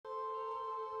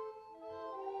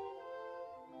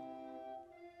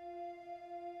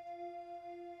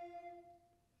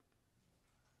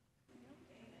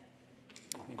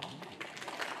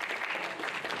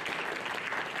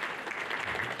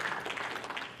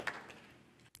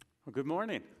Well, good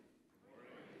morning.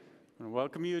 I want to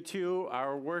welcome you to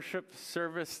our worship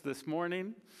service this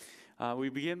morning. We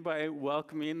begin by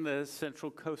welcoming the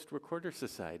Central Coast Recorder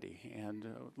Society, and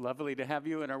lovely to have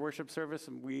you in our worship service,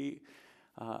 and we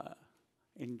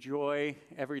enjoy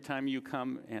every time you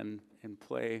come and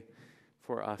play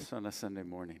for us on a Sunday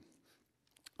morning.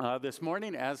 This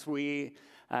morning, as we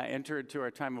enter into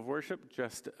our time of worship,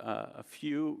 just a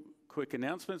few quick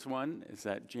announcements. One is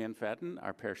that Jan Fadden,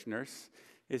 our parish nurse,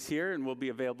 is here and will be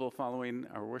available following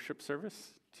our worship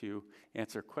service to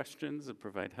answer questions and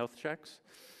provide health checks.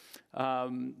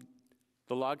 The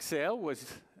log sale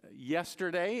was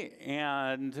yesterday,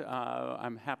 and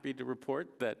I'm happy to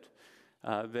report that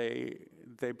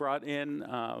they brought in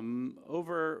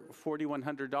over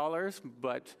 $4,100,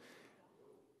 but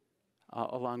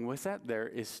along with that, there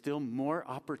is still more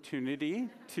opportunity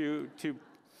to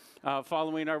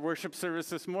following our worship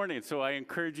service this morning. So I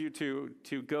encourage you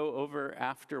to go over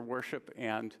after worship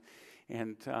and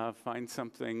find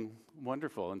something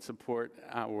wonderful and support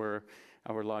our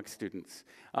log students.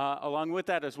 Along with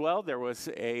that as well, there was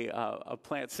a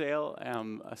plant sale,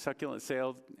 a succulent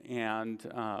sale, and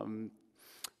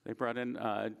they brought in,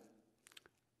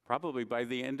 probably by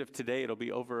the end of today, it'll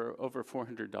be over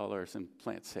 $400 in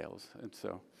plant sales. And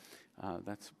so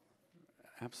that's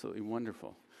absolutely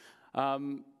wonderful.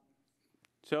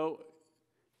 So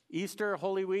Easter,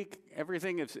 Holy Week,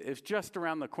 everything is just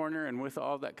around the corner, and with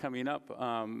all that coming up,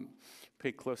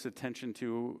 pay close attention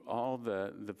to all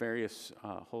the various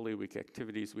Holy Week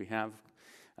activities we have,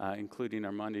 including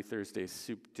our Maundy Thursday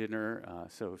soup dinner.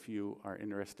 So if you are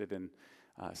interested in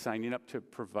signing up to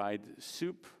provide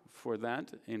soup for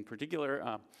that, in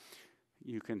particular,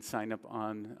 you can sign up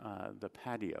on the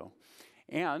patio.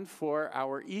 And for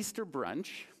our Easter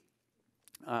brunch,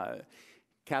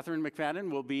 Catherine McFadden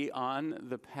will be on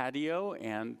the patio,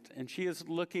 and she is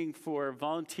looking for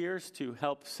volunteers to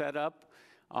help set up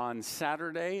on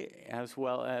Saturday, as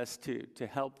well as to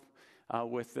help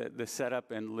with the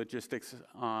setup and logistics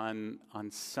on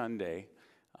Sunday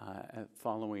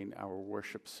following our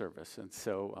worship service. And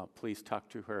so please talk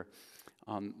to her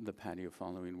on the patio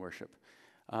following worship.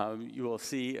 You will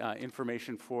see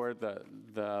information for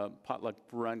the potluck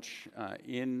brunch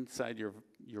inside your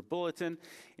bulletin,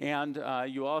 and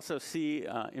you also see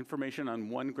information on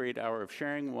one great hour of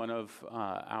sharing, one of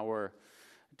our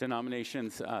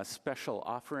denomination's special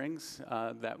offerings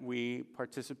that we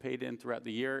participate in throughout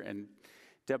the year, and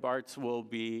Deb Arts will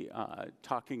be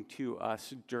talking to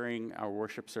us during our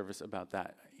worship service about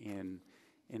that in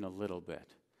a little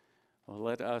bit. Well,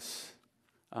 let us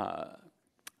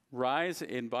rise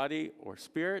in body or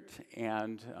spirit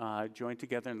and join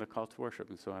together in the call to worship.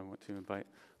 And so I want to invite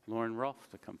Lauren Rolfe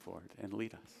to come forward and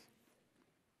lead us.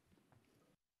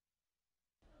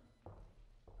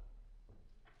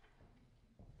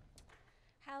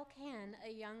 How can a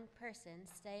young person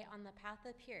stay on the path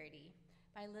of purity?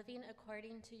 By living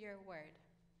according to your word.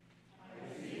 I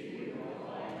seek you with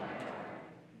all my heart.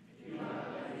 Do not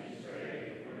let me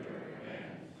stray from your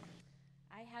commands.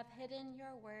 I have hidden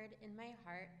your word in my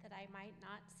heart that I might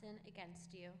not sin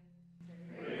against you.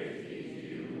 Praise be to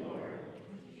you, Lord.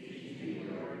 Teach me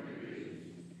your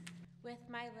decrees. With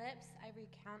my lips I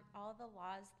recount all the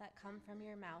laws that come from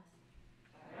your mouth.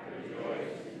 I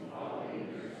rejoice in following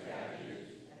your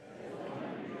statutes, as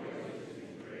one rejoices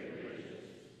in great riches.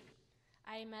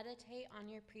 I meditate on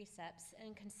your precepts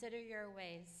and consider your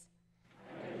ways.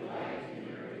 I delight in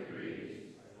your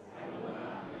decrees. I will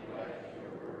not neglect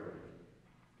your word.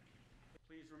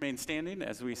 Please remain standing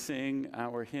as we sing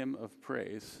our hymn of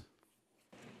praise.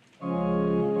 All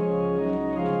creatures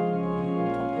of God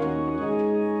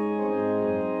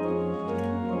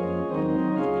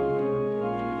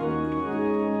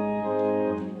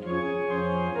and King, lift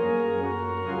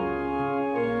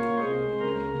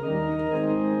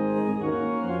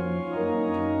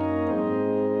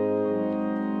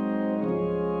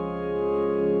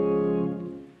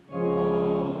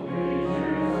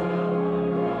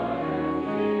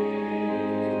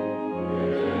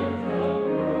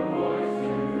up your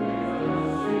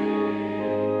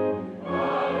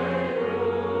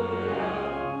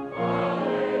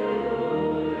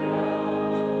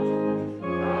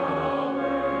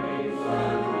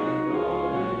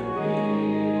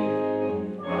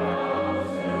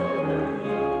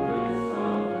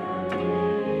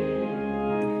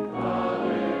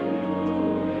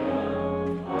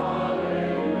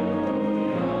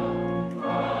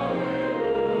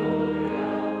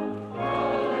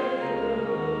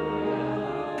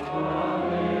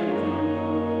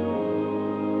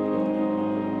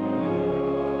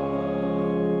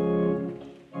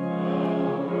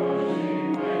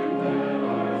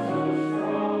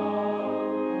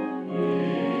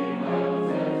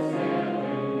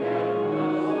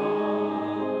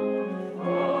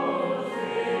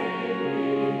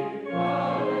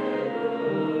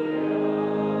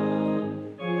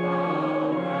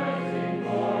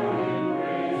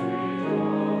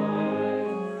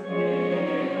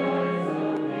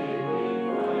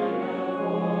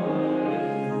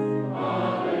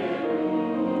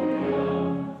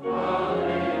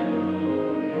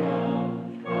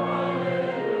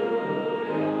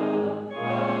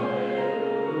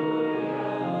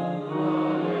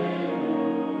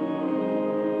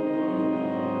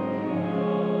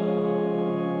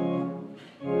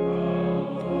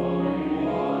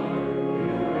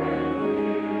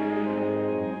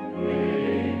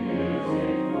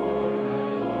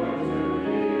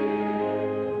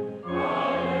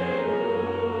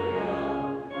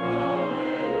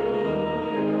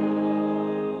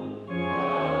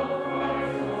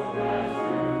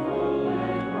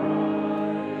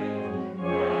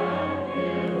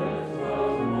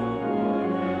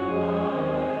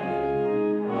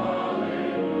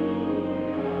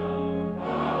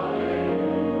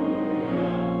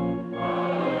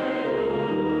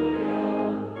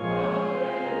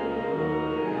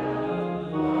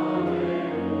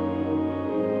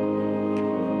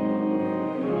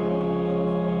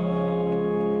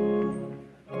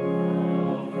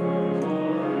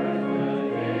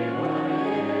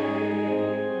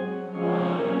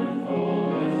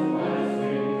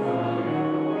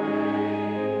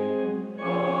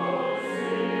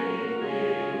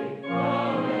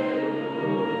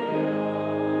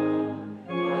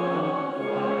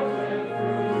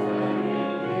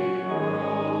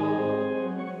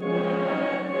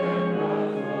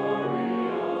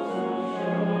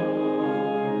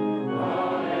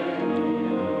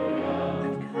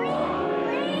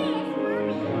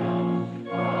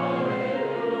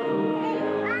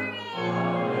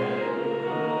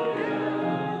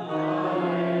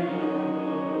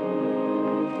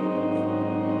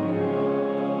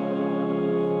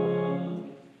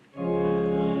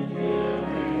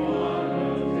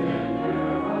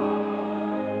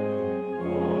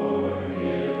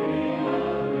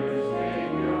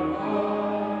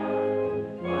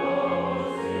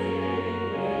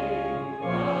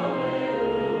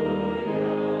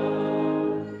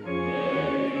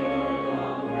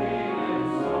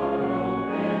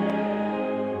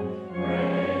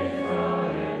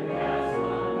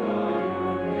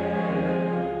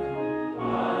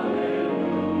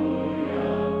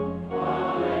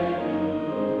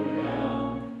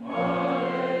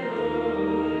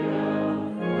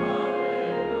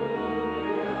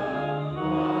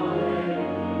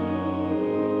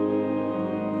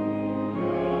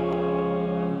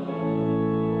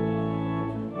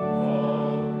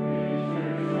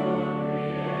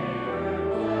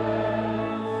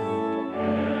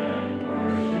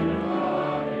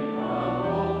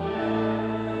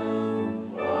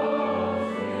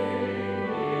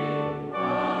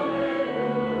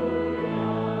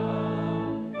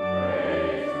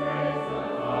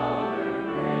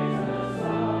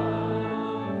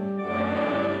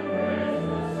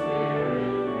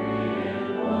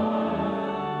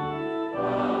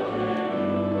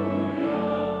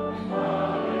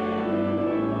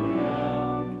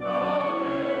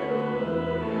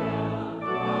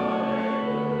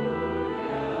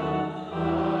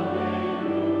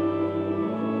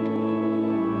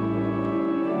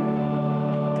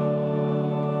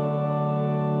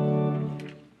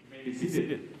Be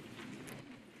seated.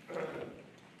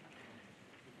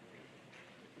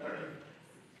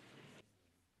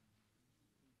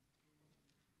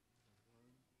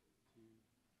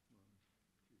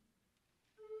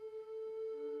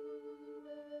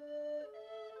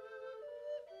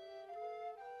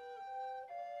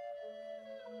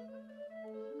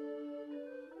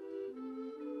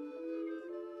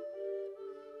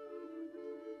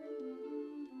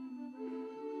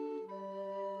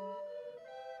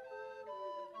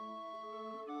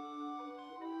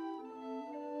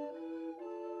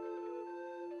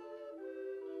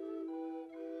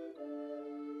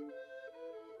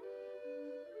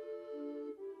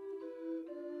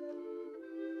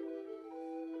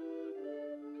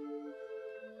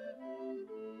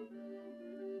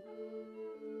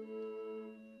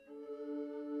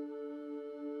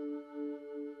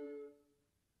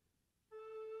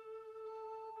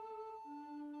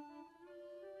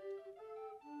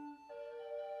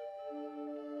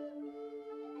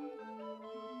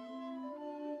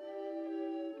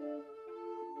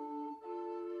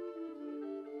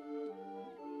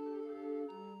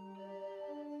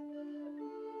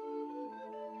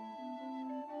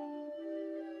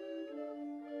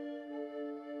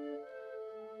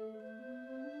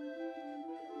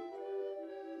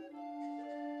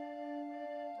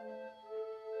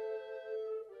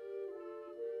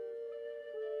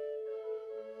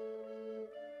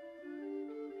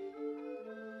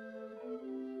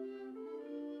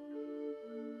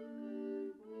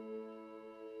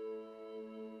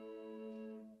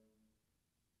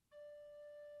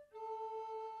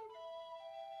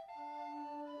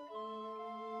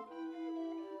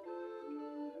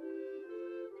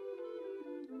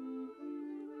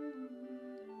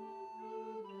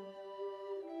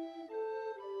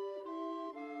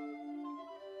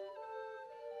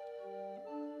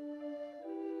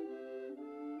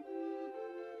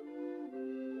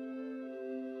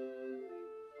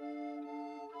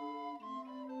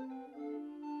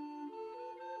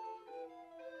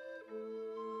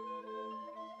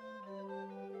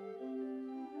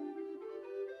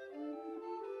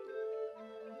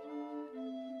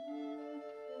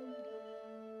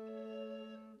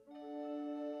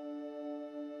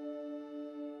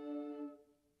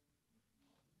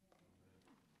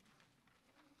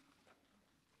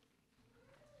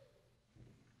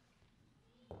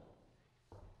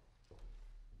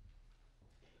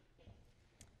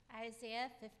 Isaiah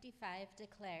 55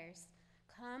 declares,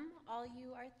 "Come, all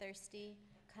you are thirsty,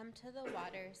 come to the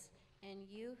waters, and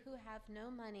you who have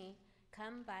no money,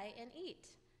 come buy and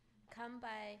eat. Come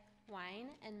buy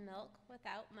wine and milk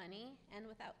without money and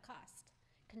without cost."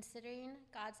 Considering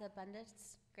God's abundant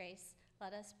grace,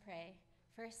 let us pray,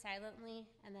 first silently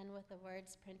and then with the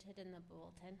words printed in the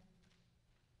bulletin.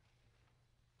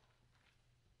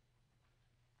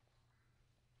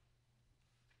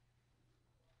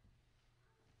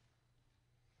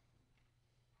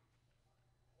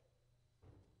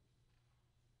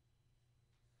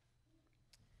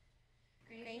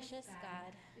 Gracious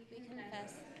God, we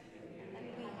confess that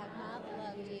we have not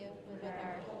loved you with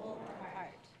our whole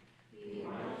heart. We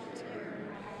want to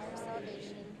earn our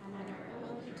salvation on our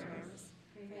own terms,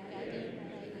 forgetting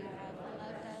that you have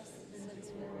loved us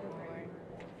since we were born.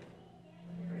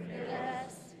 Forgive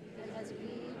us because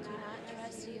we do not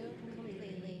trust you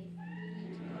completely.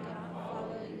 We do not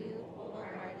follow you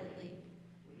wholeheartedly.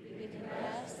 We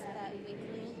confess that we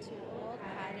cling to old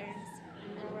patterns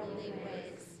and worldly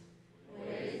ways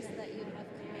that you have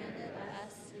commanded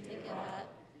us to give up,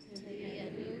 to be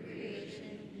a new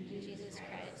creation in Jesus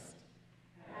Christ.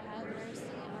 Have mercy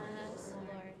on us,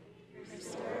 Lord.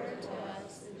 Restore to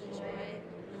us the joy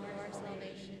of your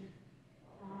salvation.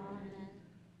 Amen.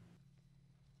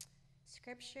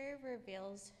 Scripture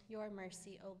reveals your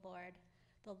mercy, O Lord.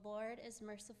 The Lord is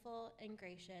merciful and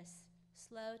gracious,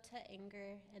 slow to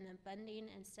anger, and abounding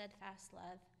in steadfast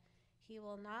love. He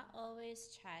will not always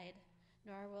chide,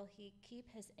 nor will he keep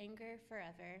his anger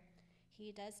forever.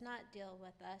 He does not deal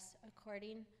with us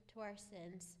according to our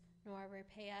sins, nor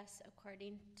repay us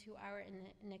according to our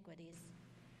iniquities.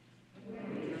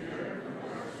 When we turn from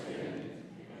our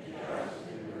sin and trust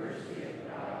in the mercy of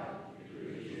God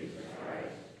through Jesus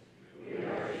Christ, we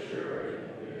are assured of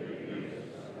the good news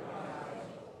of the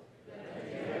gospel, that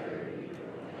together we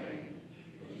proclaim,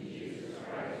 in Jesus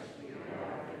Christ we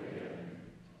are forgiven.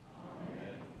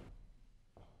 Amen.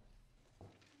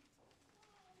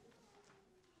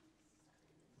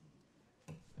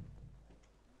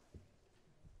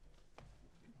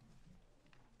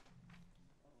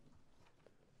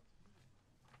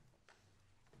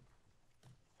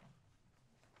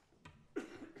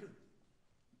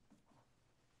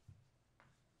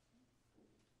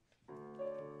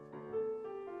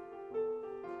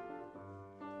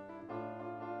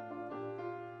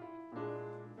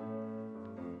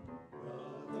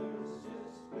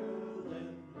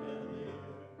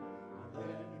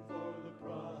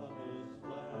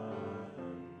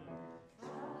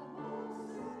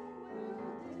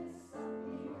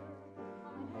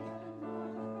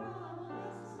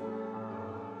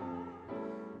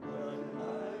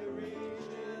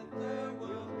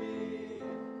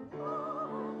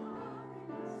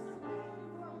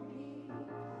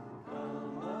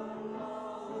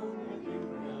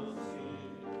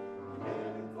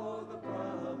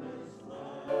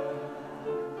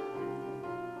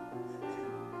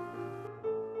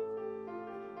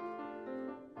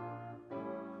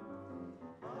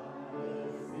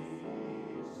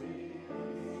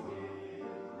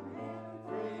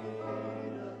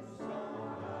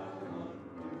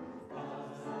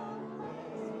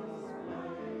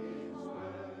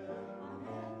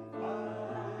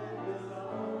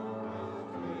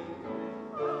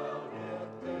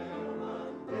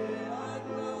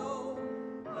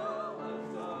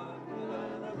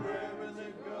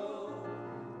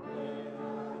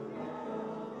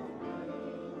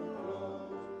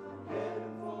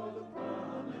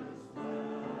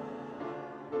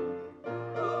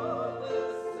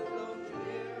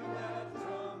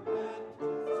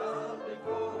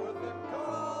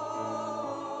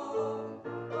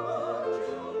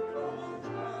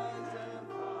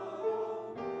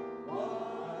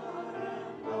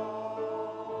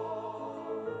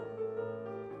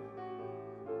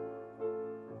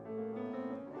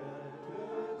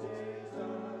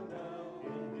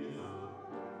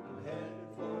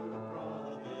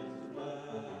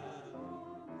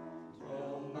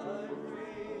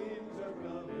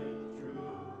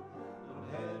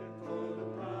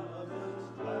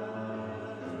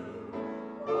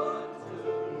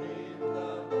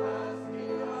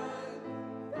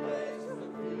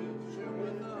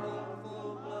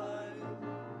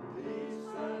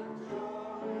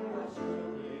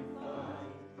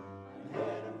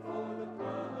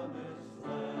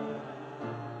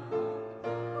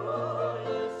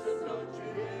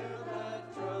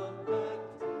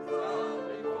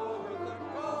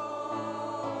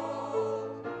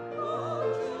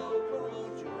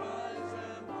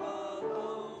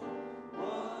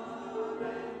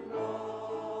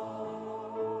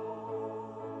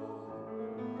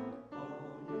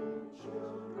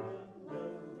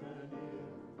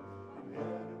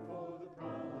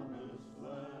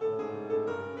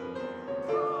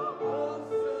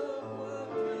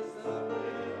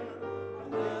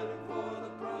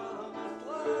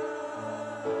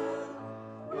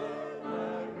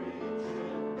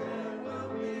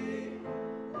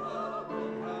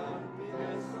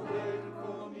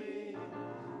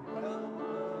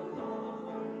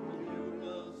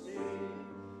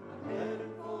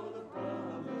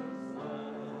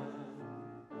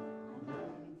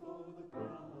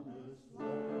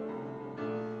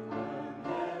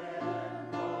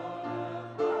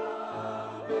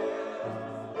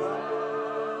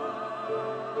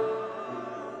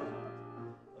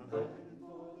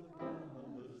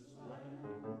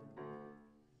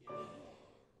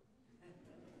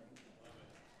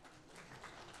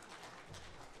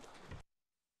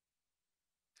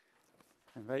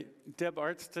 I invite Deb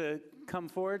Arts to come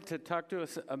forward to talk to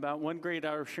us about One Great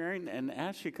Hour of Sharing. And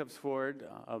as she comes forward,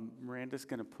 Miranda's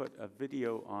going to put a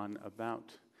video on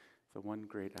about the One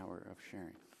Great Hour of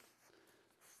Sharing.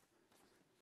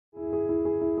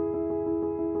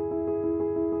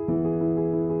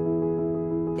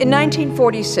 In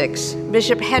 1946,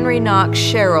 Bishop Henry Knox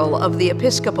Shirrell of the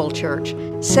Episcopal Church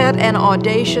set an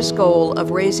audacious goal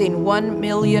of raising $1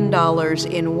 million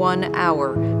in 1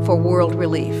 hour for world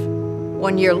relief.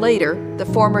 1 year later, the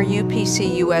former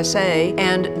UPC-USA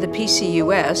and the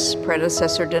PCUS,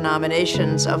 predecessor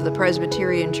denominations of the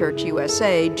Presbyterian Church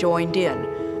USA, joined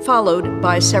in, followed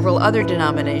by several other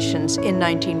denominations in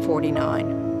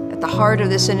 1949. At the heart of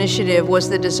this initiative was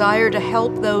the desire to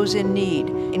help those in need,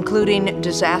 including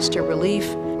disaster relief,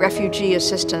 refugee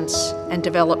assistance, and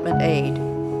development aid.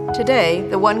 Today,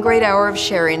 the One Great Hour of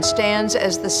Sharing stands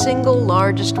as the single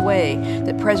largest way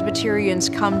that Presbyterians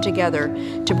come together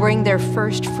to bring their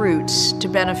first fruits to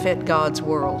benefit God's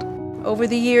world. Over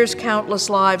the years, countless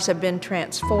lives have been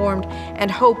transformed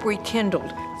and hope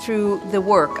rekindled through the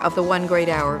work of the One Great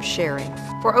Hour of Sharing.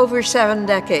 For over 7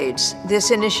 decades,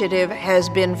 this initiative has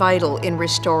been vital in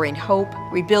restoring hope,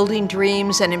 rebuilding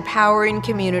dreams, and empowering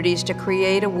communities to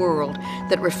create a world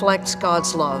that reflects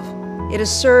God's love. It has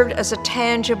served as a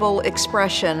tangible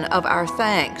expression of our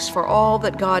thanks for all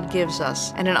that God gives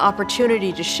us and an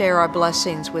opportunity to share our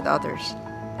blessings with others.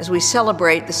 As we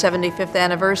celebrate the 75th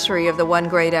anniversary of the One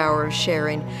Great Hour of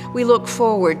Sharing, we look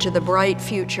forward to the bright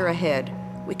future ahead.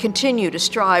 We continue to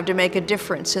strive to make a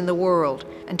difference in the world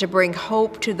and to bring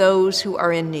hope to those who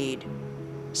are in need.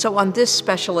 So on this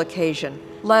special occasion,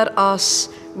 let us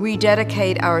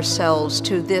rededicate ourselves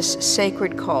to this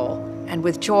sacred call and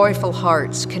with joyful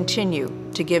hearts continue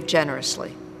to give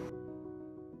generously.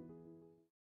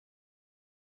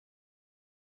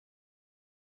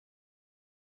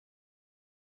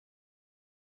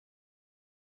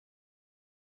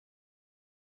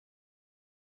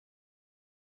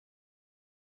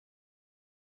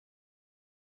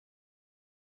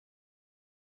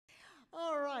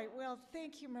 All right, well,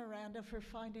 thank you, Miranda, for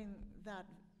finding that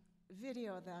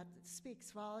video that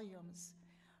speaks volumes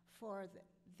for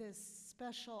this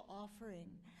special offering.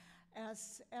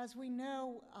 As we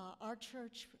know, our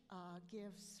church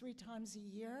gives 3 times a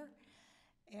year,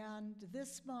 and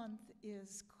this month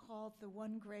is called the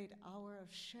One Great Hour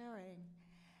of Sharing.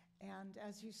 And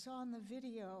as you saw in the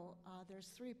video, there's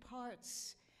 3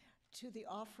 parts to the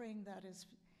offering that is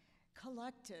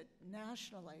collected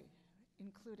nationally,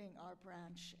 including our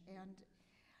branch. And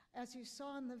as you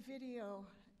saw in the video,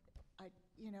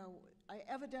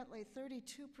 evidently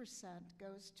 32%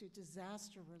 goes to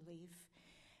disaster relief.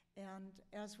 And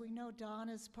as we know, Don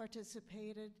has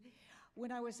participated.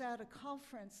 When I was at a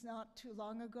conference not too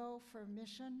long ago for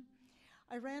mission,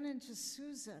 I ran into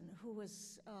Susan, who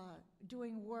was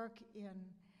doing work in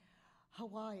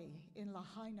Hawaii, in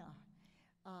Lahaina,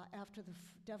 after the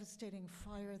devastating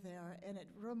fire there. And it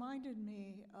reminded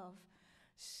me of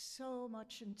so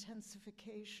much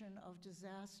intensification of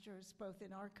disasters, both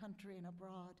in our country and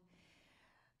abroad,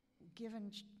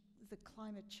 given the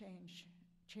climate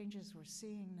changes we're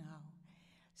seeing now.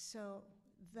 So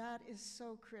that is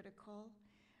so critical.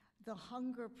 The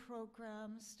hunger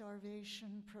program,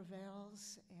 starvation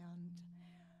prevails, and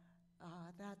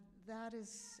that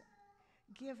is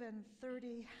given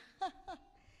 36%.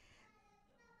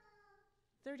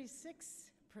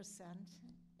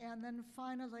 And then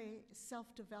finally,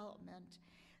 self-development.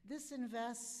 This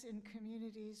invests in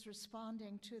communities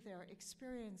responding to their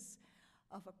experience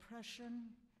of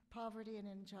oppression, poverty, and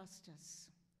injustice.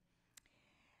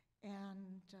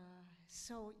 And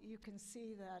so you can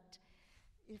see that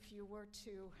if you were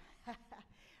to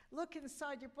look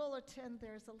inside your bulletin,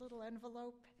 there's a little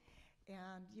envelope,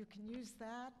 and you can use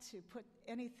that to put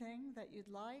anything that you'd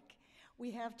like. We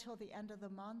have till the end of the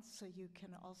month, so you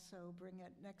can also bring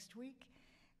it next week.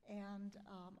 And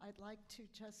I'd like to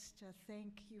just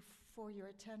thank you for your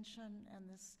attention and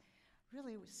this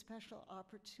really special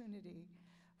opportunity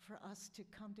for us to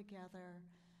come together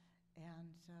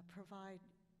and provide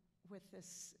with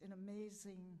this an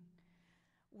amazing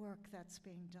work that's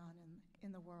being done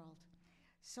in the world.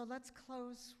 So let's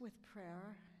close with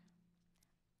prayer.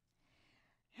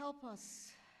 Help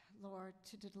us, Lord,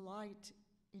 to delight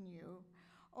in you,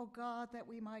 O God, that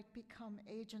we might become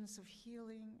agents of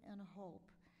healing and hope,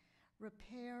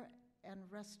 repair and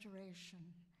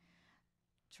restoration.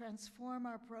 Transform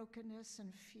our brokenness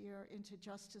and fear into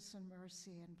justice and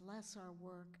mercy, and bless our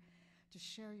work to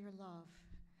share your love.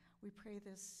 We pray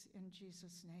this in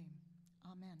Jesus' name.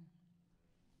 Amen.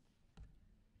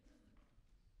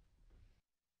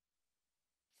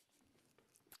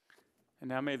 And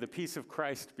now may the peace of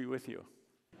Christ be with you.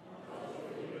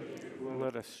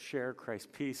 Let us share Christ's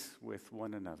peace with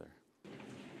one another.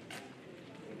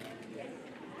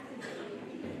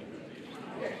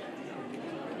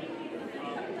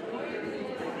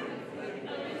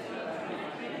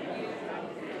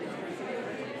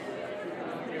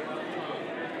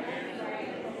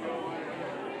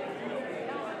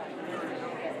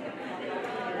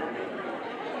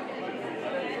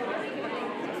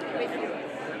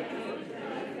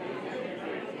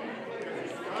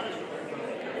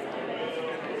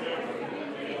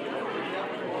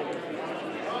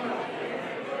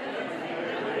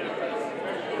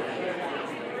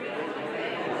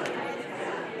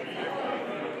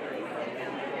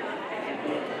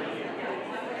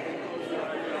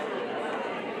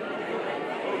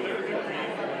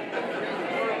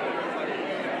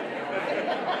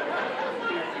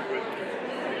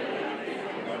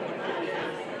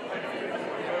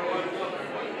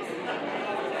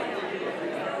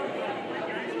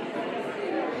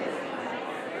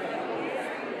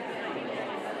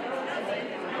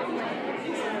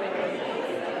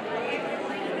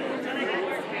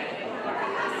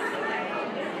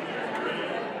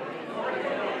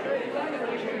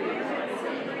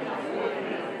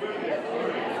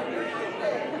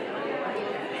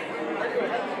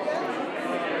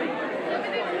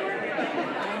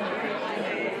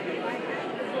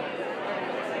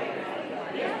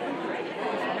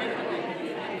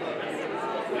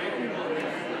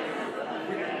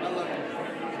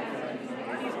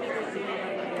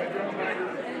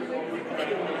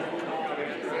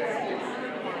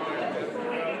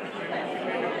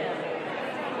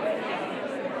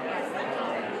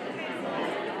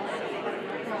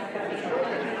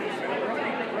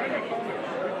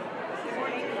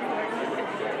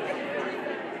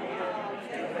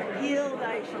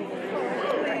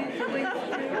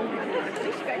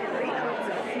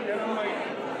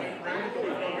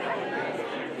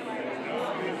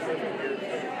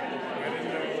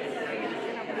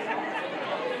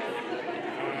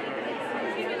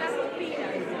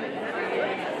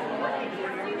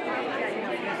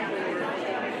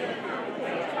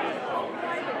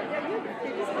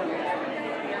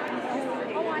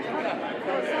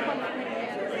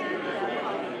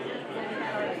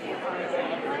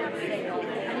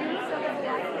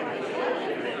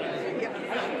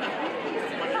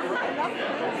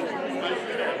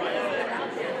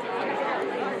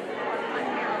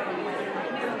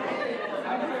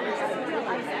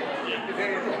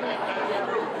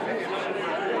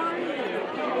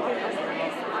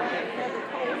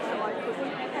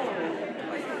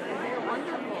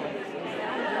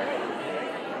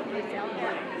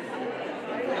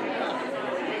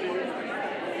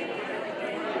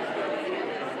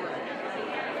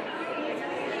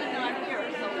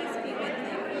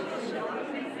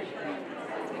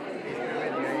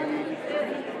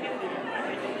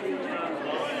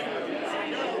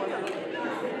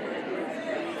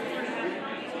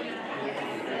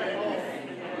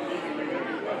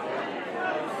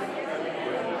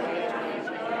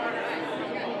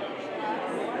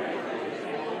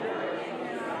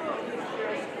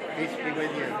 Peace be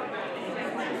with you.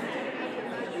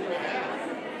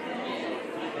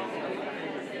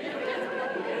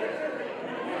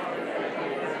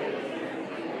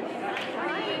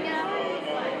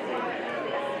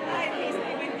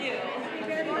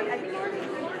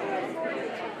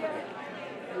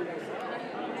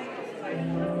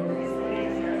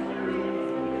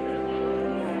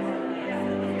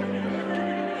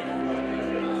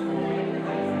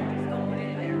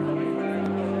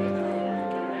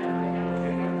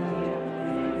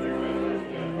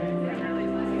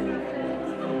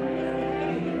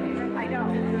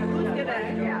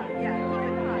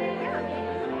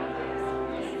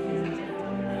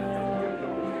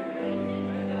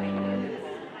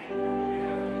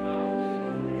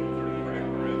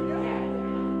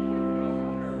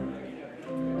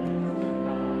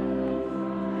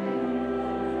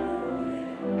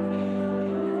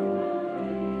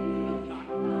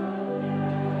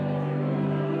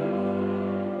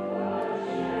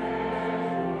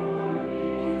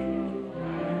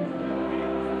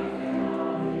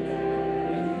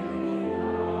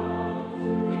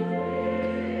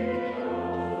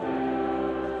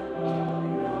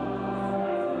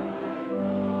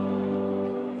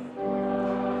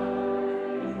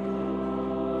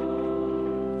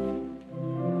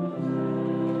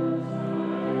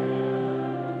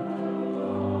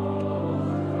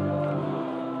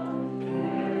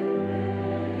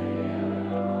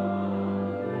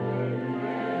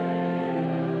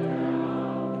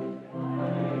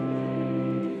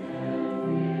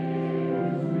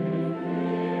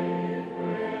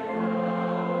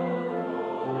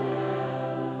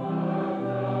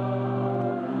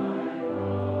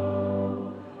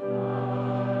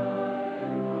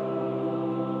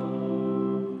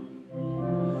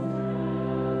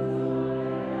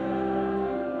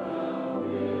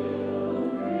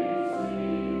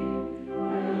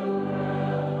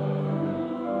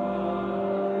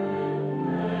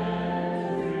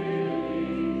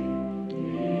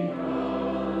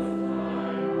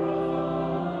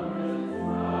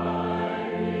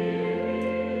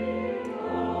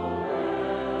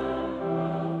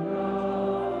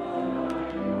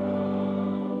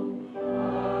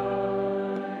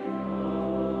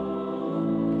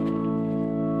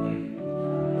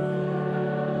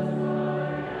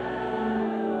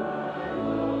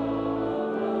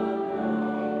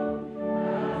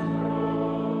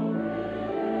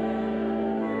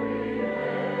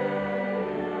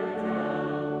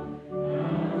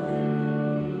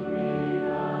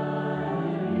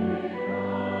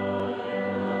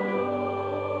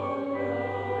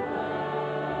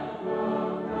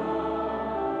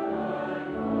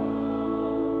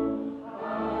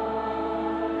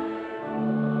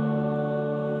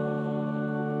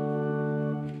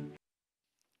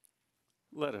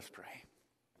 Let us pray.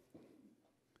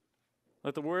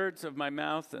 Let the words of my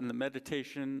mouth and the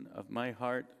meditation of my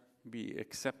heart be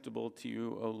acceptable to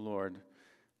you, O Lord,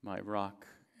 my rock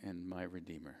and my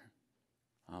redeemer.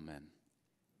 Amen.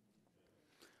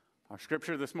 Our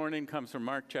scripture this morning comes from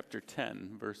Mark chapter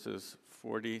 10, verses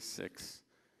 46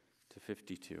 to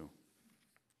 52.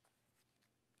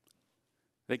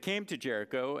 They came to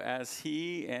Jericho as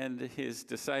he and his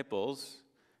disciples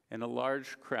and a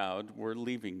large crowd were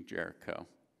leaving Jericho.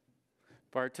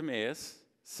 Bartimaeus,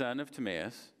 son of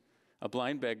Timaeus, a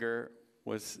blind beggar,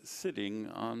 was sitting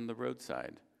on the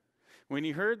roadside. When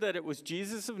he heard that it was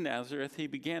Jesus of Nazareth, he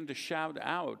began to shout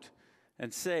out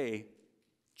and say,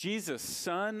 "Jesus,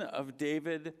 son of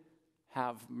David,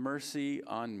 have mercy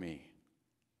on me."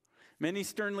 Many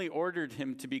sternly ordered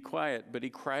him to be quiet, but he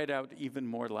cried out even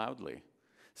more loudly,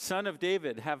 "Son of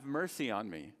David, have mercy on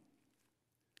me."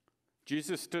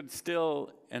 Jesus stood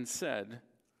still and said,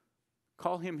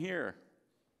 "Call him here."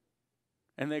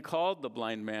 And they called the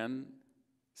blind man,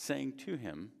 saying to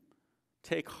him,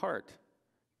 "Take heart,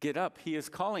 get up, he is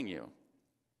calling you."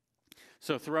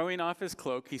 So throwing off his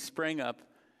cloak, he sprang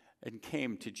up and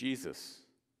came to Jesus.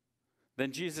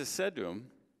 Then Jesus said to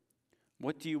him,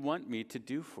 "What do you want me to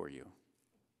do for you?"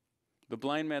 The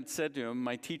blind man said to him,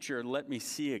 "My teacher, let me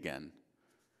see again."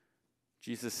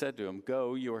 Jesus said to him,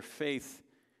 "Go, your faith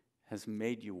has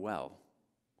made you well."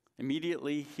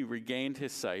 Immediately he regained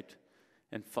his sight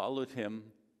and followed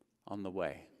him on the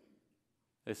way.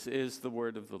 This is the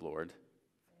word of the Lord.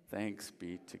 Thanks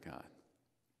be to God.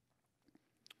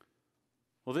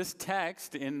 Well, this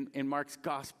text in Mark's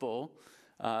gospel,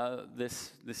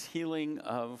 this healing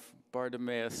of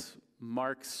Bartimaeus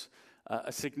marks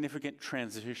a significant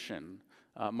transition.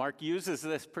 Mark uses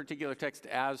this particular text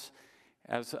as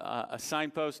a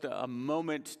signpost, a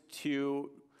moment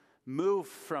to move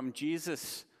from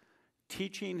Jesus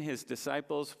teaching his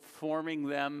disciples, forming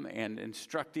them and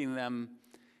instructing them,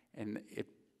 and it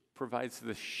provides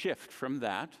the shift from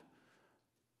that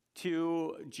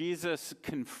to Jesus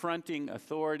confronting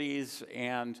authorities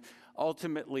and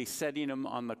ultimately setting them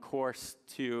on the course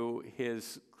to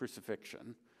his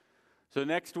crucifixion. So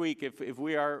next week, if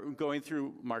we are going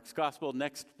through Mark's gospel,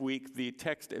 next week the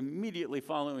text immediately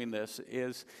following this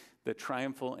is the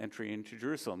triumphal entry into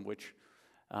Jerusalem, which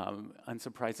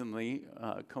unsurprisingly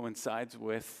coincides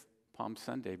with Palm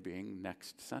Sunday being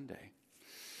next Sunday.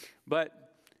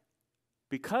 But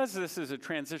because this is a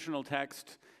transitional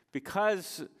text,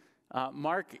 because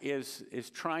Mark is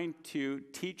trying to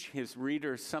teach his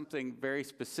readers something very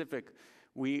specific,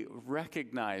 we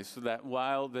recognize that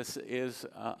while this is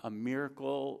a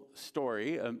miracle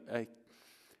story,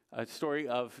 a story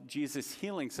of Jesus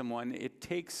healing someone, it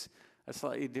takes a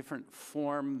slightly different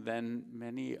form than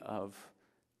many of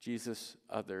Jesus'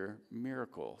 other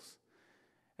miracles.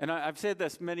 And I've said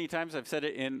this many times. I've said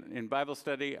it in Bible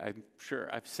study. I'm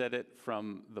sure I've said it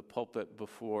from the pulpit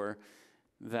before,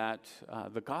 that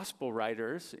the gospel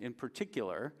writers in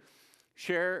particular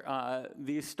share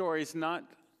these stories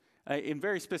not in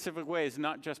very specific ways,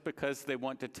 not just because they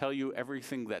want to tell you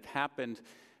everything that happened,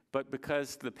 but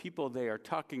because the people they are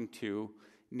talking to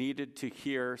needed to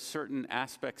hear certain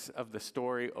aspects of the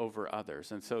story over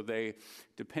others. And so they,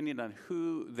 depending on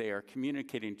who they are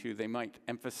communicating to, they might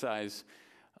emphasize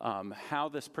how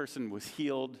this person was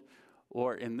healed,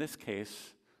 or in this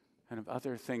case, kind of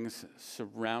other things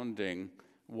surrounding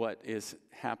what is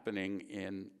happening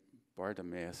in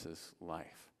Bartimaeus'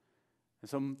 life. And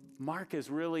so Mark is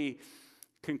really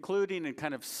concluding and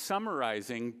kind of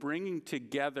summarizing, bringing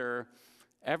together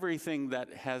everything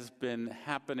that has been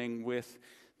happening with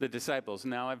the disciples.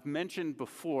 Now, I've mentioned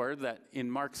before that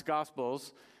in Mark's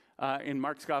gospel,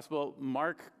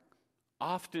 Mark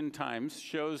oftentimes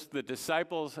shows the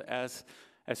disciples as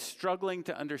struggling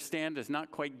to understand, as not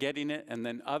quite getting it, and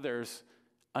then others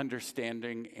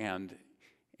understanding and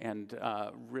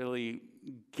really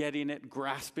getting it,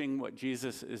 grasping what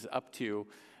Jesus is up to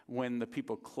when the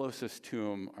people closest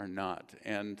to him are not.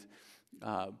 And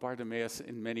Bartimaeus,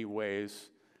 in many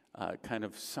ways, kind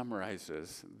of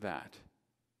summarizes that.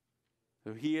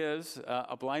 So he is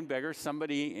a blind beggar,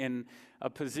 somebody in a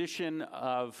position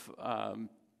of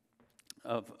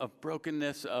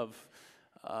brokenness, of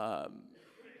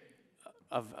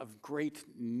great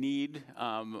need.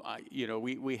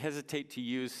 We hesitate to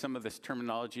use some of this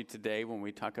terminology today when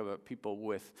we talk about people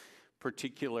with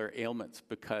particular ailments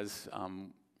because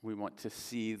we want to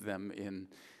see them in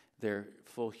their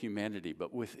full humanity.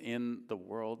 But within the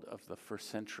world of the first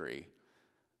century,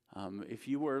 if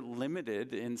you were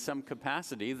limited in some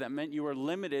capacity, that meant you were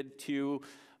limited to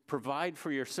provide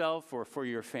for yourself or for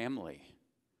your family.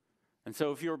 And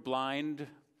so if you're blind,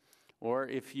 or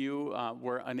if you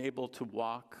were unable to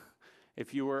walk,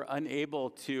 if you were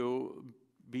unable to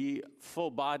be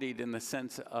full-bodied in the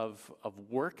sense of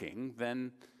working,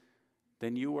 then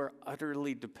you were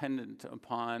utterly dependent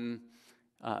upon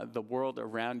the world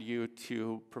around you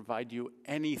to provide you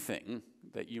anything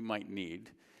that you might need.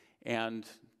 And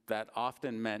that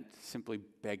often meant simply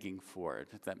begging for it.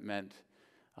 That meant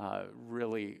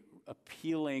really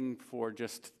appealing for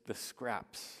just the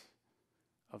scraps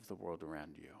of the world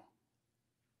around you.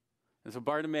 And so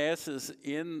Bartimaeus is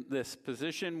in this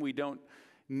position. We don't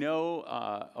know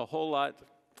a whole lot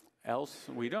else.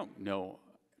 We don't know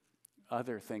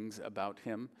other things about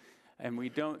him. And we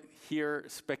don't hear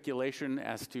speculation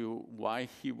as to why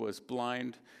he was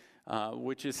blind,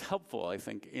 which is helpful, I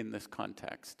think, in this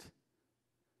context.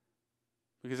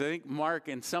 Because I think Mark,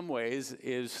 in some ways,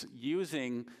 is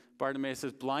using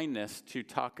Bartimaeus' blindness to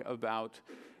talk about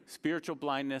spiritual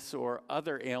blindness or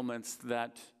other ailments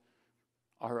that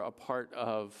are a part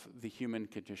of the human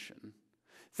condition.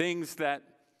 Things that,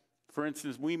 for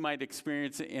instance, we might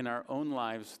experience in our own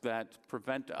lives that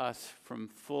prevent us from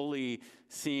fully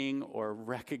seeing or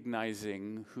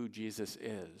recognizing who Jesus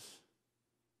is.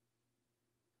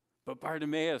 But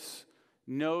Bartimaeus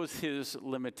knows his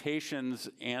limitations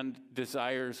and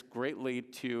desires greatly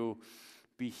to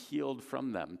be healed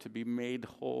from them, to be made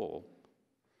whole.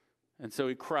 And so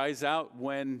he cries out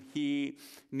when he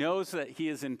knows that he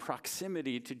is in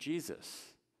proximity to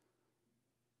Jesus.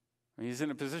 He's in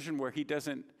a position where he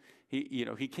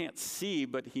can't see,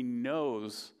 but he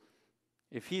knows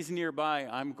if he's nearby,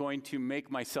 I'm going to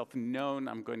make myself known,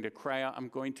 I'm going to cry out, I'm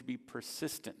going to be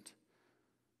persistent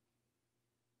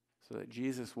so that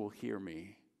Jesus will hear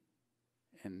me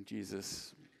and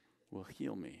Jesus will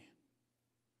heal me.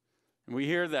 And we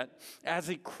hear that as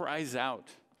he cries out,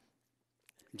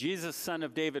 Jesus, Son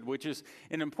of David, which is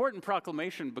an important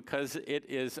proclamation because it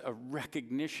is a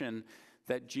recognition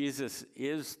that Jesus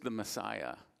is the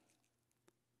Messiah.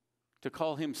 To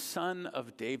call him Son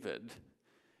of David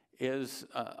is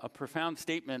a profound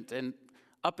statement, and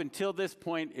up until this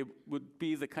point, it would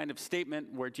be the kind of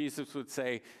statement where Jesus would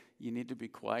say, you need to be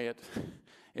quiet.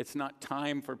 It's not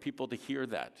time for people to hear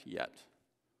that yet.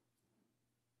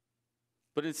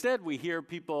 But instead, we hear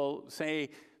people say,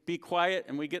 be quiet,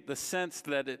 and we get the sense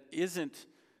that it isn't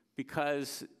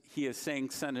because he is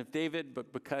saying Son of David,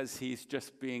 but because he's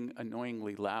just being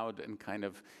annoyingly loud and kind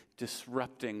of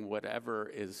disrupting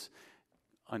whatever is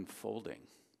unfolding.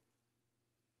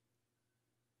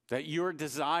 That your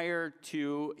desire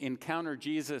to encounter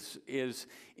Jesus is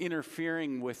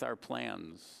interfering with our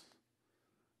plans.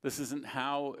 This isn't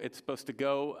how it's supposed to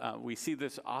go. We see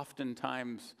this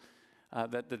oftentimes,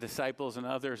 that the disciples and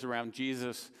others around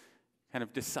Jesus kind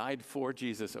of decide for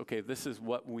Jesus, okay, this is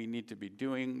what we need to be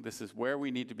doing, this is where we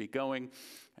need to be going,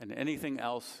 and anything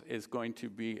else is going to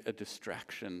be a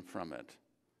distraction from it.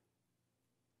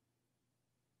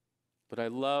 But I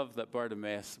love that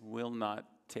Bartimaeus will not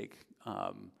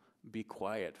be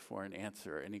quiet for an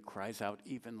answer, and he cries out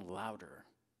even louder,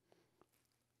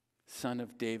 Son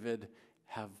of David,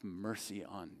 have mercy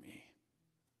on me.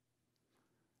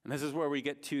 And this is where we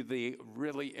get to the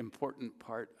really important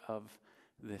part of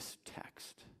this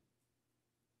text.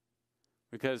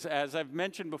 Because as I've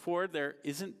mentioned before, there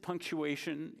isn't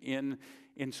punctuation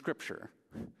in Scripture.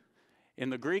 In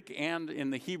the Greek and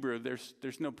in the Hebrew,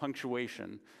 there's no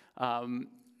punctuation.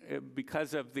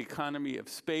 Because of the economy of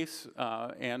space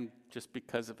and just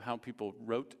because of how people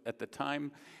wrote at the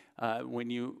time, when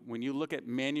you look at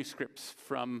manuscripts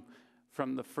from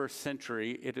the first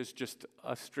century, it is just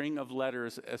a string of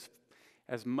letters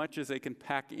as much as they can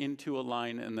pack into a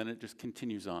line, and then it just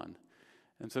continues on.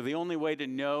 And so the only way to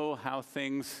know how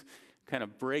things kind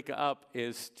of break up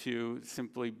is to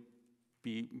simply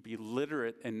be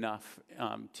literate enough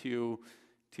to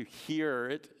hear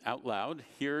it out loud,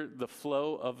 hear the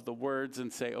flow of the words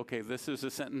and say, okay, this is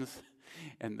a sentence,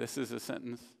 and this is a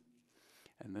sentence,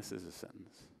 and this is a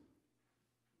sentence.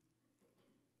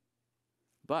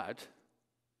 But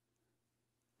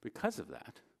because of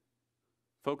that,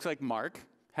 folks like Mark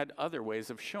had other ways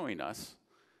of showing us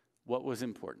what was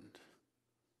important.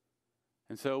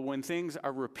 And so when things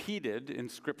are repeated in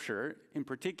Scripture, in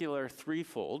particular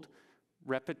threefold,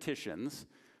 repetitions,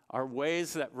 are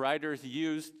ways that writers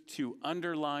used to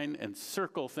underline and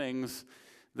circle things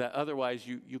that otherwise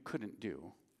you couldn't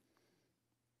do.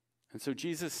 And so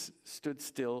Jesus stood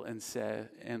still and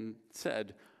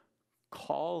said,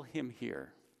 call him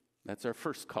here. That's our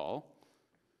first call.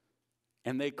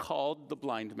 And they called the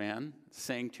blind man,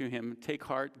 saying to him, take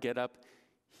heart, get up,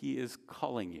 he is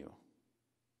calling you.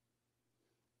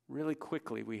 Really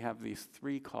quickly, we have these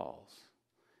three calls.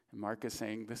 And Mark is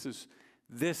saying, this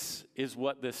This is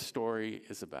what this story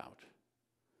is about.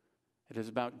 It is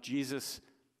about Jesus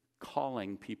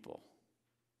calling people,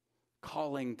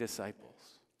 calling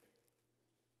disciples.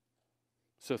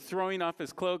 So throwing off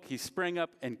his cloak, he sprang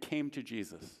up and came to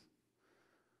Jesus.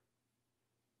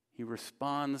 He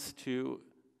responds to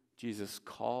Jesus'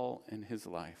 call in his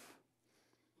life.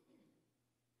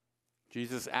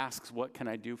 Jesus asks, "What can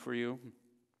I do for you?"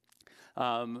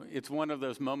 It's one of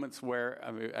those moments where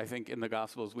I think in the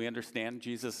Gospels we understand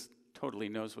Jesus totally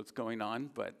knows what's going on,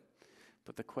 but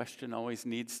the question always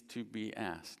needs to be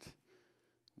asked.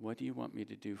 What do you want me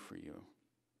to do for you?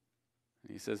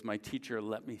 And he says, "My teacher,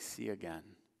 let me see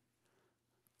again."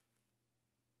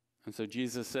 And so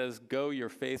Jesus says, "Go, your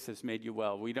faith has made you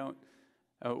well."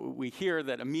 We hear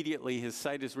that immediately his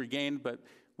sight is regained, but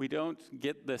we don't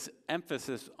get this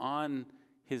emphasis on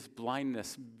his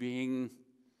blindness being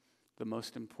the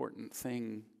most important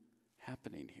thing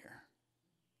happening here.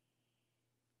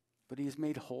 But he's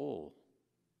made whole.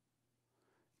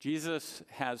 Jesus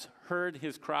has heard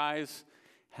his cries,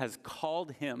 has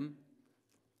called him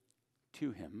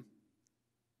to him,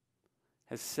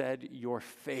 has said, your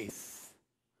faith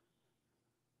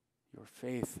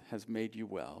has made you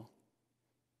well.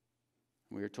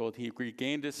 We are told he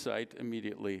regained his sight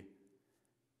immediately,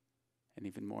 and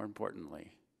even more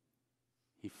importantly,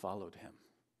 he followed him.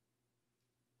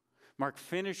 Mark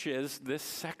finishes this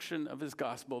section of his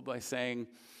gospel by saying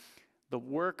the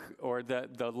work or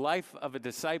the life of a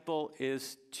disciple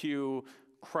is to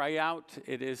cry out,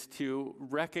 it is to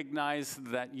recognize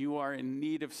that you are in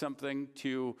need of something,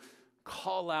 to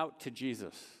call out to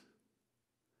Jesus.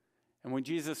 And when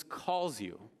Jesus calls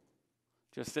you,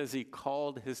 just as he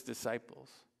called his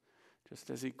disciples, just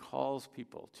as he calls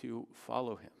people to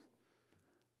follow him,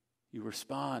 you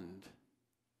respond.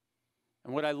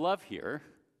 And what I love here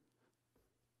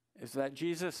is that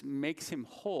Jesus makes him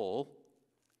whole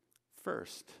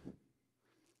first.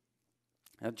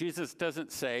 Now, Jesus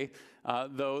doesn't say,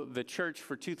 though the church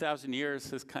for 2,000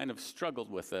 years has kind of struggled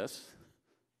with this,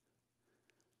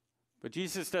 but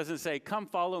Jesus doesn't say, come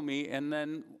follow me, and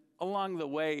then along the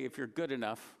way, if you're good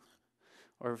enough,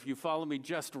 or if you follow me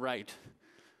just right,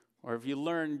 or if you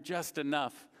learn just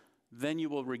enough, then you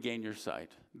will regain your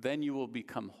sight. Then you will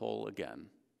become whole again.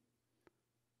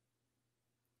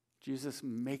 Jesus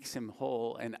makes him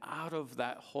whole, and out of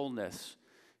that wholeness,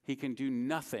 he can do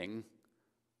nothing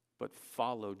but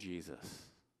follow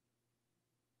Jesus.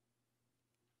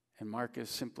 And Mark is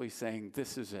simply saying,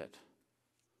 this is it.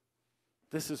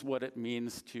 This is what it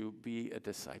means to be a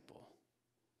disciple.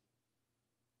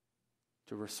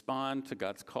 To respond to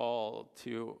God's call,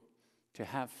 to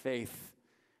have faith,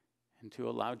 and to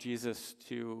allow Jesus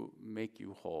to make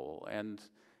you whole. And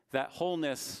that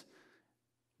wholeness,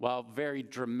 while very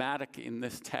dramatic in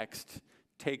this text,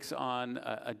 takes on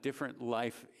a different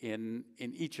life in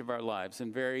each of our lives,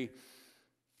 in very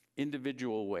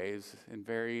individual ways, in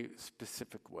very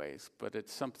specific ways. But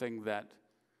it's something that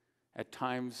at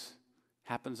times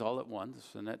happens all at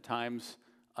once, and at times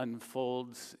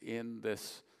unfolds in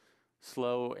this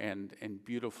slow and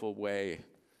beautiful way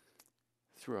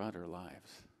throughout our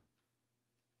lives.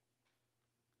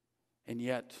 And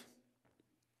yet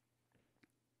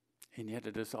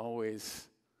it is always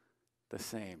the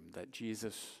same, that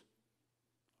Jesus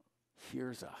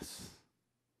hears us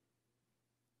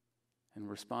and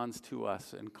responds to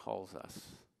us and calls us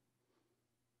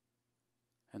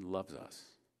and loves us.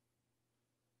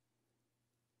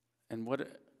 And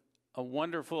what a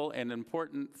wonderful and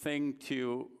important thing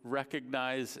to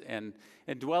recognize and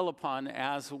dwell upon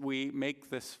as we make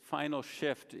this final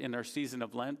shift in our season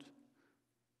of Lent.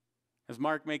 As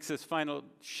Mark makes this final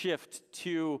shift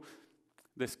to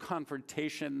this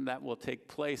confrontation that will take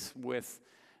place with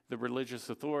the religious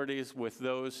authorities, with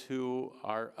those who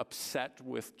are upset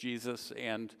with Jesus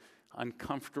and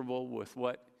uncomfortable with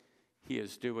what he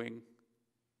is doing,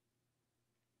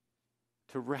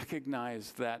 to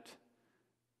recognize that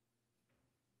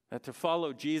to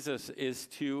follow Jesus is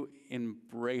to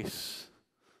embrace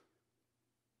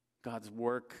God's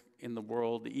work in the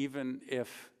world, even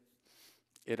if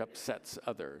it upsets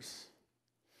others.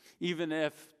 Even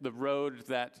if the road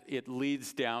that it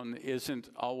leads down isn't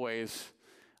always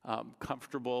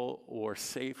comfortable or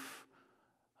safe.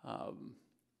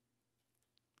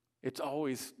 It's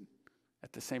always,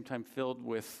 at the same time, filled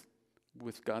with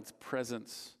God's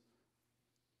presence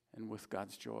and with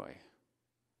God's joy.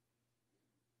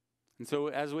 And so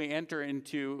as we enter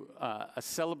into a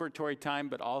celebratory time,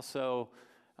 but also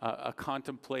a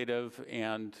contemplative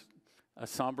and a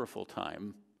somberful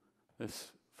time,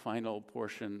 this final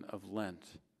portion of Lent,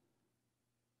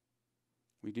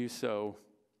 we do so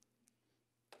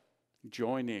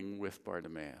joining with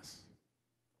Bartimaeus,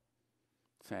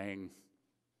 saying,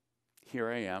 here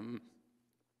I am,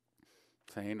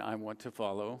 saying, I want to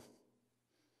follow,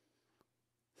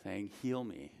 saying, heal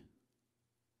me.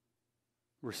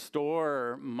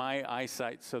 Restore my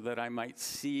eyesight so that I might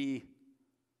see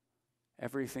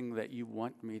everything that you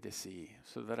want me to see,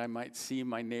 so that I might see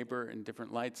my neighbor in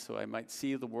different lights, so I might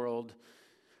see the world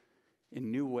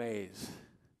in new ways,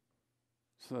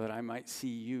 so that I might see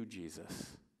you,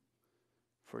 Jesus,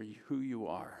 for who you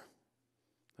are,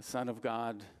 the Son of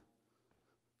God,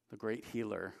 the great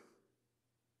healer,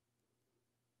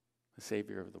 the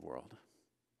Savior of the world.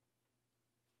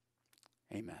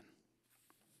 Amen.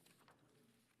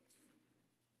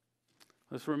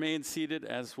 Let's remain seated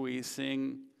as we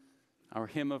sing our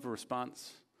hymn of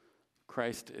response,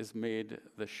 Christ is made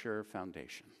the sure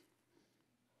foundation.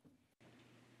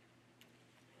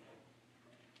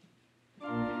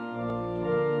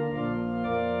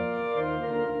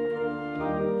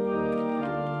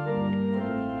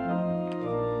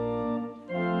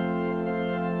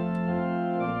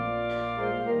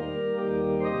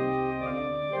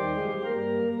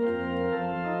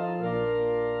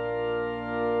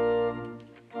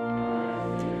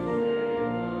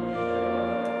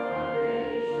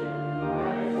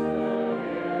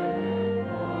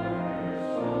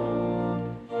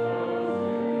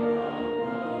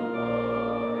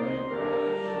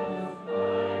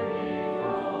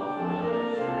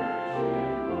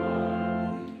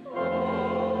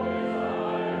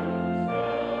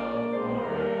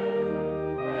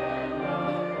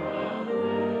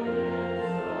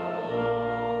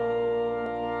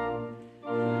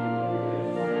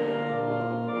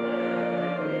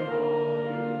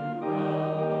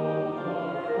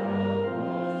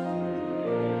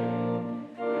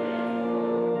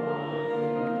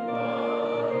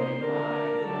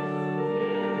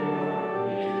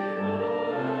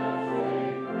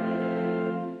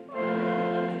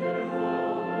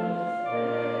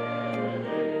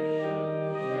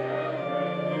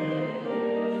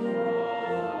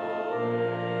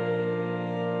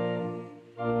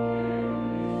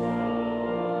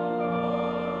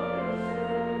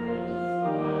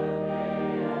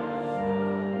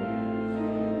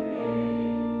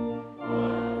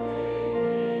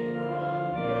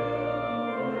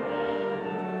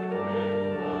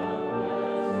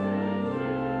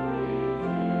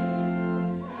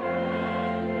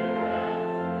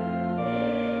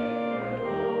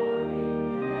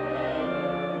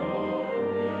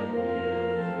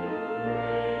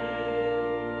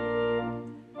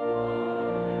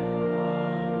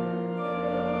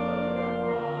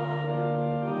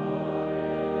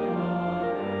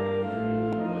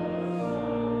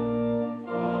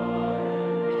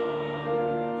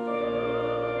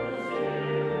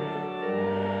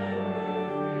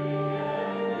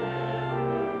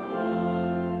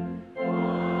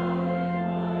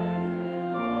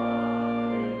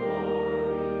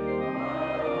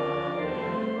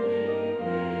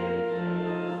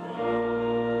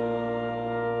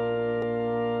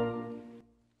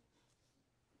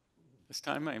 This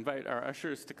time I invite our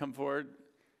ushers to come forward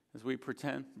as we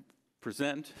present.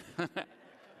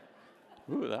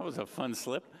 Ooh, that was a fun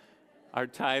slip. Our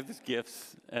tithes,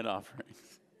 gifts, and offerings.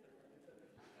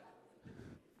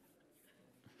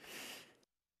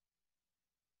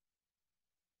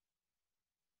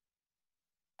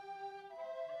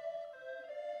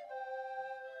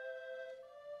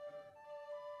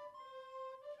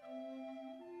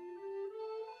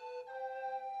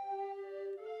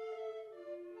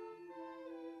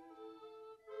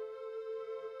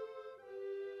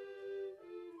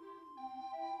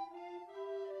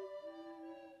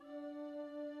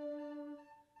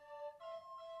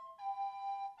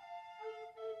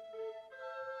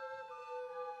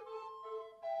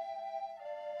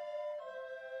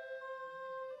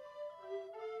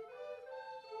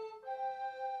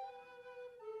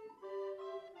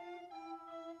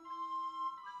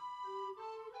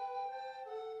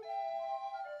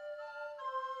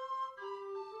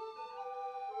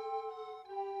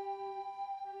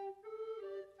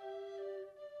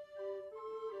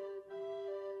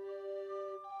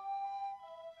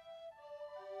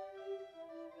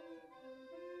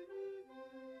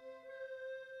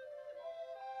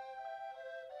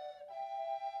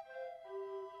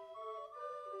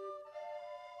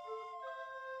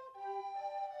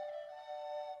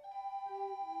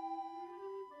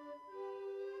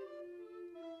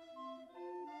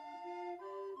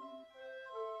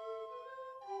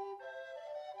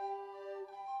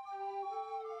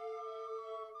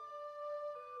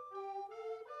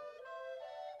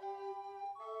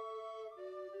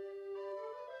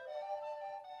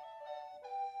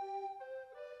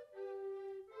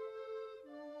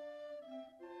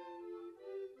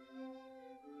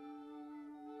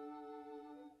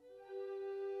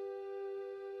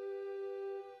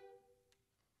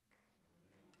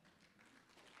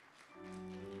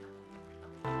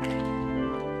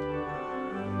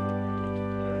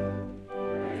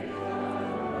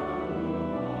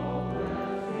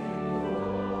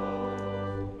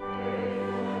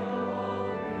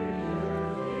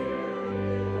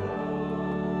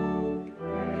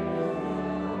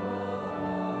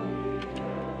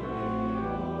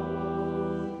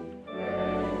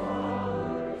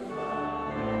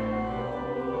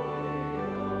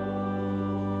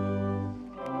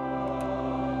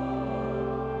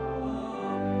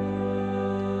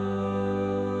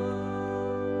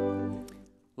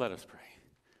 Let us pray.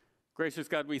 Gracious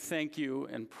God, we thank you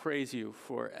and praise you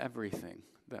for everything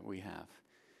that we have.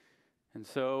 And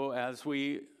so as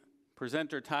we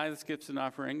present our tithes, gifts, and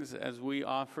offerings, as we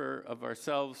offer of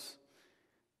ourselves,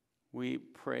 we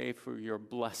pray for your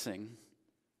blessing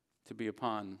to be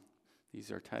upon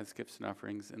these our tithes, gifts, and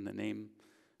offerings in the name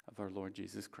of our Lord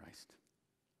Jesus Christ.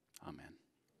 Amen.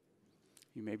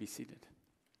 You may be seated.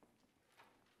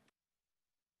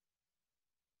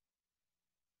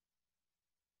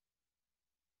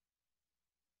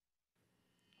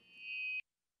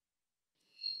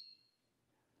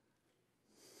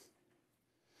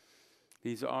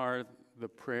 These are the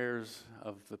prayers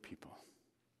of the people.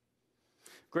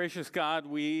 Gracious God,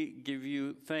 we give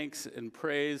you thanks and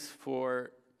praise for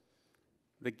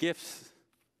the gifts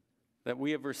that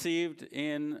we have received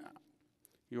in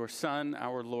your Son,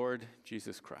 our Lord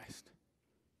Jesus Christ.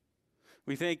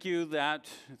 We thank you that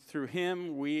through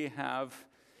him we have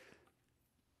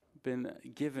been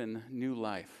given new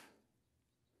life,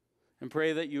 and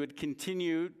pray that you would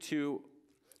continue to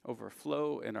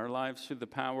overflow in our lives through the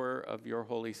power of your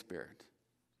Holy Spirit.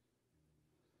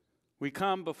 We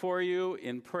come before you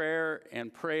in prayer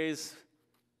and praise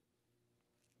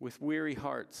with weary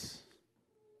hearts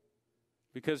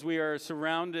because we are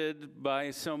surrounded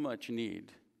by so much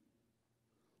need.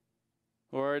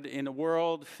 Lord, in a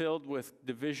world filled with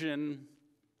division,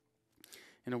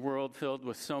 in a world filled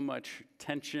with so much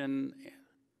tension,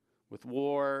 with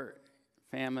war,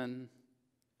 famine,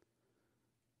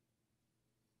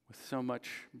 with so much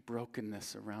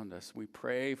brokenness around us, we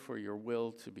pray for your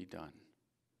will to be done.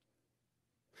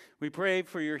 We pray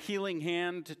for your healing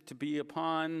hand to be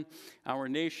upon our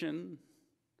nation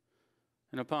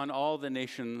and upon all the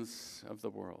nations of the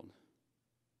world.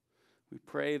 We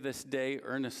pray this day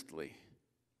earnestly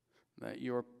that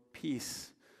your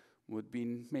peace would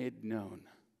be made known.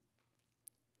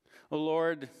 O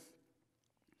Lord,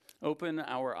 open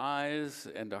our eyes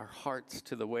and our hearts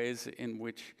to the ways in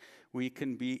which we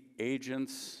can be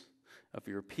agents of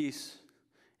your peace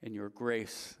and your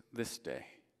grace this day.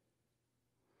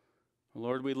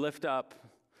 Lord, we lift up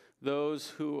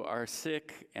those who are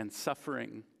sick and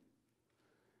suffering,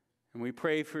 and we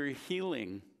pray for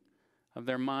healing of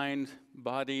their mind,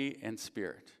 body, and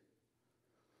spirit.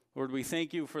 Lord, we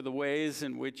thank you for the ways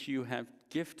in which you have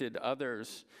gifted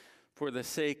others for the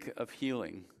sake of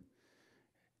healing.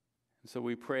 And so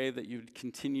we pray that you'd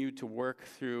continue to work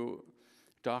through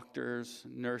doctors,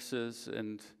 nurses,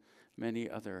 and many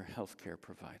other healthcare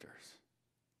providers.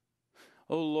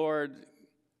 Oh Lord,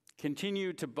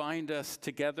 continue to bind us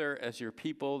together as your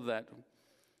people that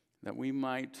we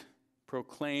might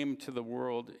proclaim to the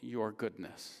world your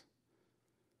goodness.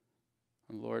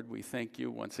 And Lord, we thank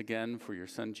you once again for your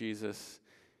Son Jesus,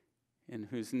 in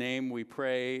whose name we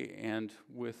pray and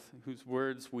with whose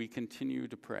words we continue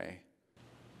to pray.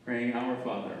 Praying, Our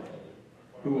Father,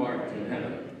 who art in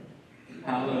heaven,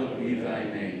 hallowed be thy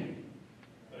name.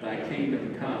 Thy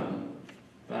kingdom come,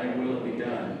 thy will be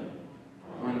done,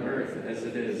 on earth as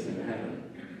it is in heaven.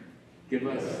 Give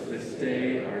us this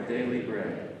day our daily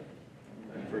bread,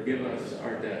 and forgive us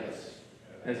our debts,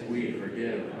 as we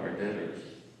forgive our debtors.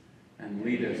 And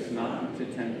lead us not into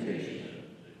temptation,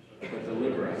 but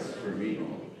deliver us from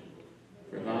evil.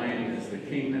 For thine is the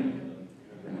kingdom,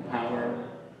 and the power,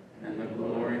 and the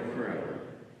glory forever.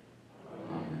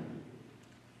 Amen.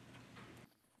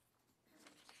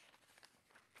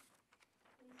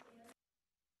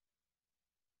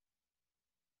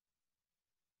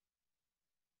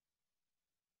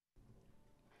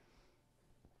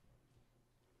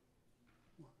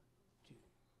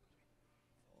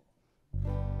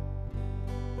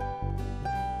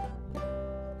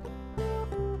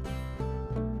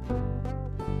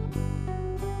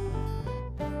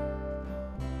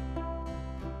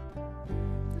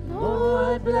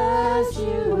 Lord bless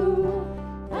you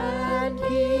and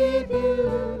keep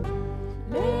you.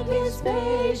 Make his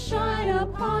face shine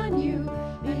upon you.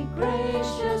 Be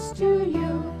gracious to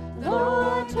you.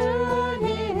 Lord turn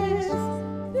his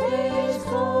face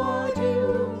toward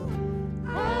you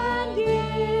and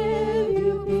give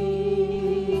you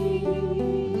peace.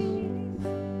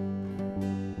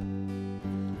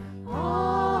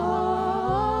 Amen.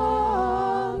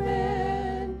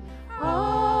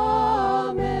 Amen.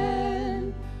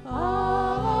 Amen. Amen.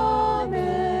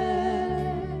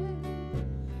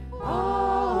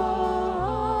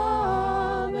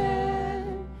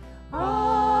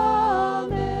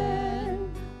 Amen.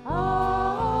 Amen.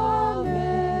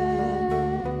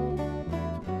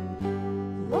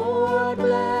 Lord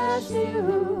bless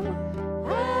you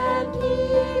and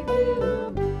keep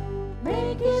you.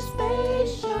 Make his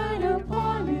face shine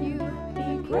upon you.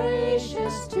 Be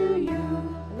gracious to you.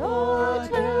 Lord,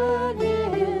 turn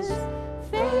his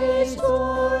face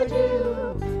toward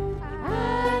you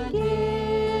and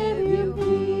give you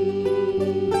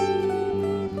peace.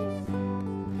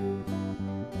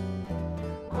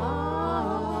 Amen.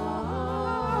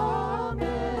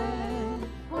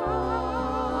 Amen.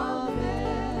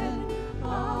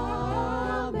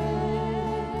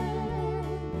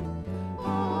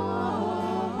 Amen.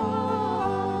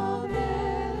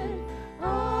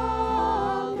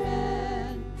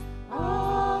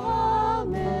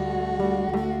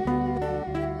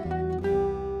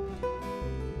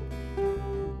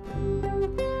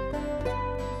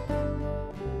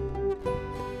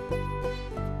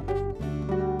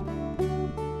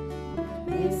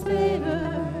 May his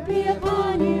favor be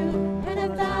upon you and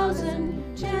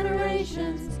 1,000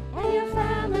 generations, and your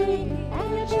family,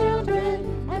 and your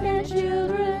children, and their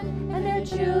children, and their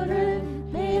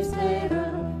children. May his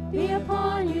favor be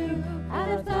upon you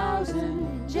and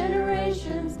 1,000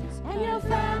 generations, and your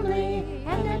family,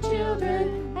 and their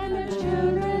children, and their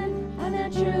children, and their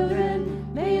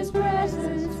children. May his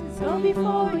presence go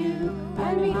before you,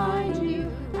 and behind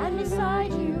you, and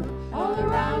beside you, all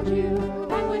around you,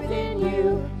 and within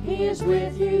you. He is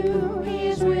with you, he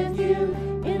is with you,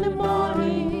 in the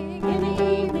morning, in the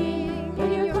evening,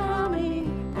 in your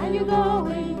coming, and your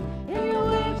going, in your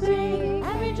weeping,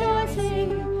 and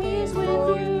rejoicing. He is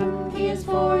with you, he is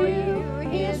for you,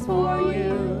 he is for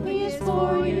you, he is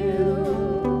for you.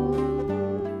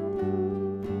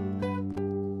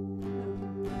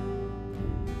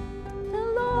 The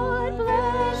Lord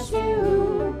bless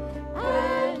you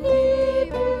and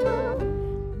keep you.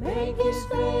 Make his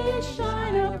face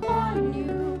shine upon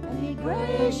you and be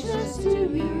gracious to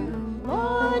you.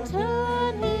 Lord,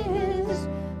 turn his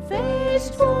face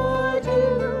toward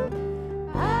you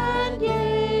and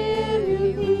give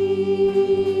you peace.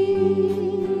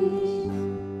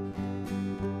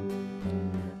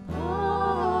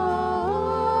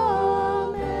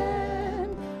 Amen.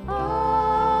 Amen.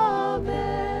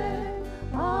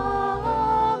 Amen.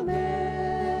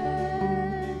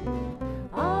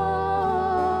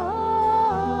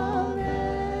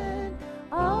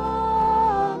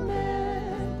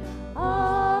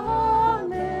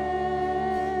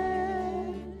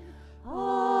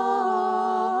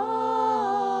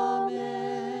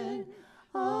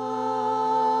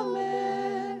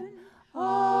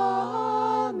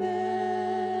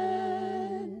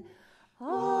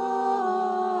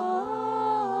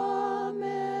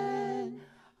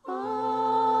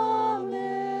 Amen.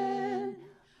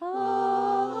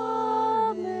 Amen.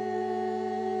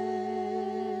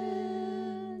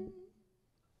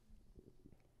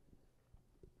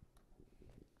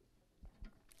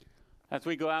 As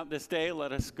we go out this day,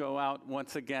 let us go out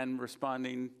once again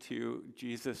responding to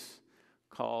Jesus'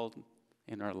 call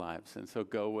in our lives. And so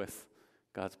go with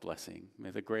God's blessing.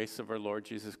 May the grace of our Lord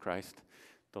Jesus Christ,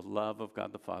 the love of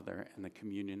God the Father, and the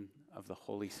communion of the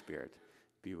Holy Spirit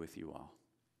be with you all.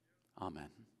 Amen.